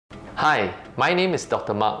Hi, my name is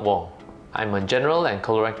Dr. Mark Wong. I'm a general and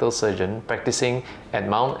colorectal surgeon practicing at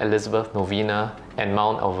Mount Elizabeth Novena and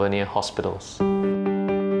Mount Alvernia hospitals.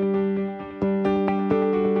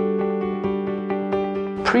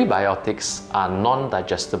 Prebiotics are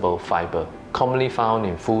non-digestible fiber, commonly found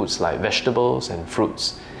in foods like vegetables and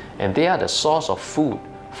fruits, and they are the source of food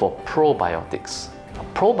for probiotics.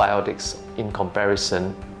 Probiotics, in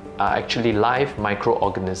comparison, are actually live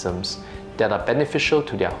microorganisms that are beneficial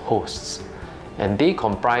to their hosts, and they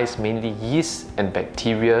comprise mainly yeast and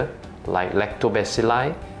bacteria like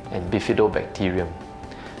lactobacilli and bifidobacterium.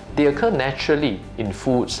 They occur naturally in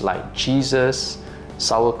foods like cheeses,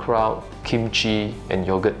 sauerkraut, kimchi, and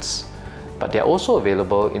yogurts, but they are also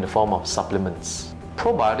available in the form of supplements.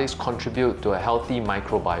 Probiotics contribute to a healthy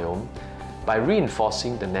microbiome by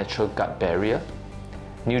reinforcing the natural gut barrier,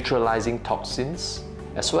 neutralizing toxins,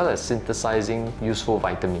 as well as synthesizing useful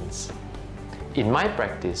vitamins. In my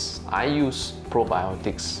practice, I use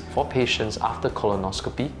probiotics for patients after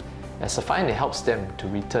colonoscopy, as I find it helps them to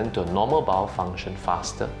return to a normal bowel function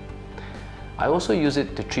faster. I also use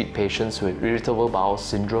it to treat patients with irritable bowel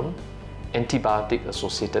syndrome,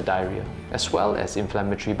 antibiotic-associated diarrhea, as well as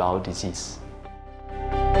inflammatory bowel disease.